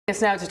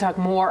Now to talk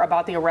more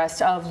about the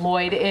arrest of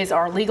Loyd is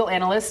our legal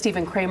analyst,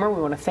 Steven Kramer.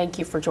 We want to thank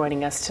you for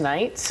joining us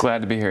tonight.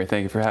 Glad to be here.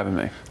 Thank you for having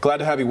me. Glad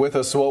to have you with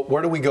us. Well,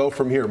 where do we go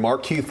from here?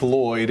 Markeith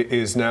Loyd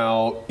is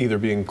now either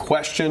being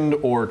questioned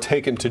or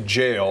taken to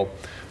jail.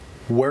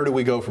 Where do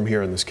we go from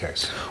here in this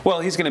case?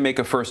 Well, he's going to make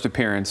a first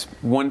appearance.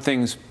 One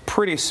thing's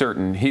pretty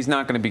certain. He's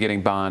not going to be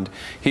getting bond.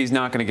 He's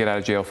not going to get out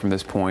of jail from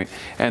this point.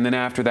 And then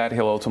after that,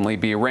 he'll ultimately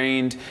be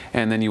arraigned,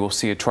 and then you will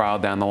see a trial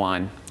down the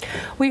line.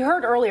 We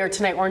heard earlier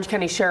tonight Orange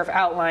County Sheriff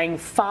outlining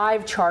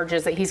 5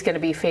 charges that he's going to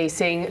be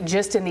facing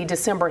just in the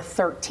December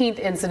 13th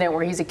incident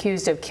where he's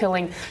accused of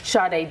killing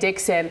Sade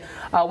Dixon.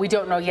 We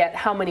don't know yet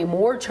how many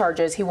more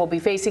charges he will be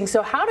facing.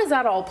 So how does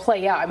that all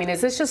play out? I mean,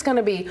 is this just going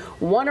to be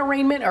one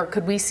arraignment, or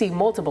could we see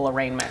multiple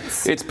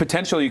arraignments? It's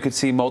potential you could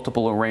see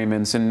multiple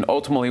arraignments, and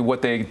ultimately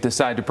what they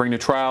decide to bring to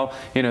trial,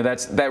 you know,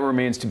 that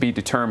remains to be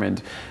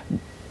determined.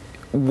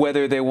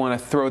 Whether they want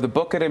to throw the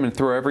book at him and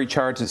throw every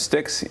charge that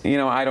sticks, you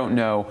know, I don't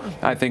know.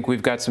 I think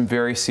we've got some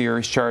very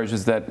serious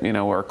charges that, you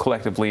know, are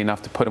collectively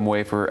enough to put him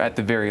away for, at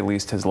the very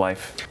least, his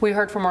life. We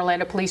heard from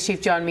Orlando Police Chief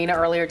John Mina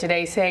earlier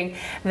today saying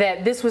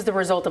that this was the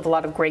result of a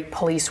lot of great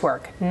police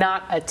work,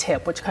 not a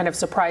tip, which kind of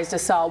surprised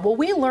us all. Will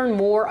we learn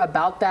more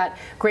about that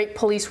great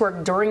police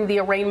work during the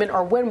arraignment,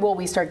 or when will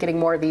we start getting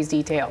more of these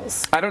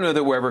details? I don't know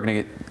that we're ever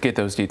going to get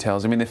those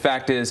details. I mean, the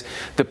fact is,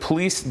 the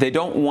police, they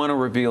don't want to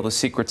reveal the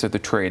secrets of the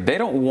trade. They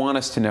don't want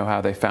us to know how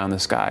they found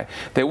this guy.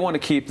 They want to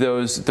keep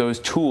those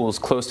tools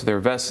close to their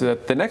vest so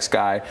that the next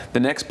guy,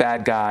 the next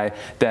bad guy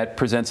that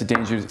presents a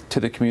danger to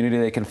the community,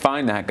 they can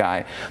find that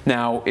guy.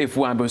 Now, if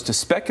I was to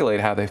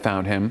speculate how they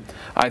found him,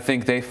 I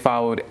think they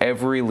followed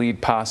every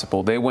lead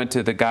possible. They went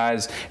to the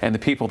guys and the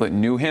people that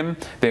knew him.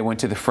 They went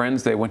to the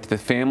friends. They went to the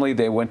family.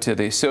 They went to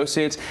the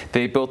associates.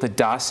 They built a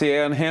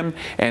dossier on him,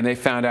 and they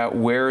found out,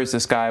 where is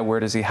this guy? Where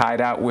does he hide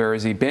out? Where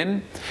has he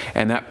been?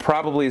 And that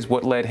probably is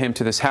what led him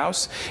to this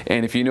house.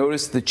 And if you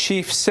notice, the chief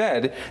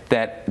said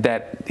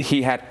that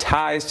he had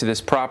ties to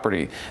this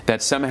property,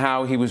 that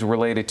somehow he was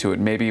related to it.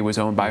 Maybe he was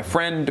owned by a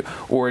friend,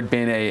 or had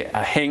been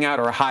a hangout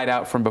or a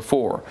hideout from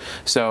before.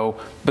 So,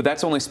 but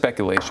that's only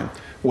speculation.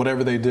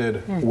 Whatever they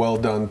did, well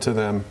done to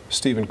them.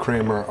 Steven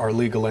Kramer, our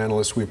legal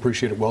analyst, we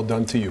appreciate it. Well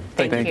done to you.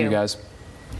 Thank you, guys.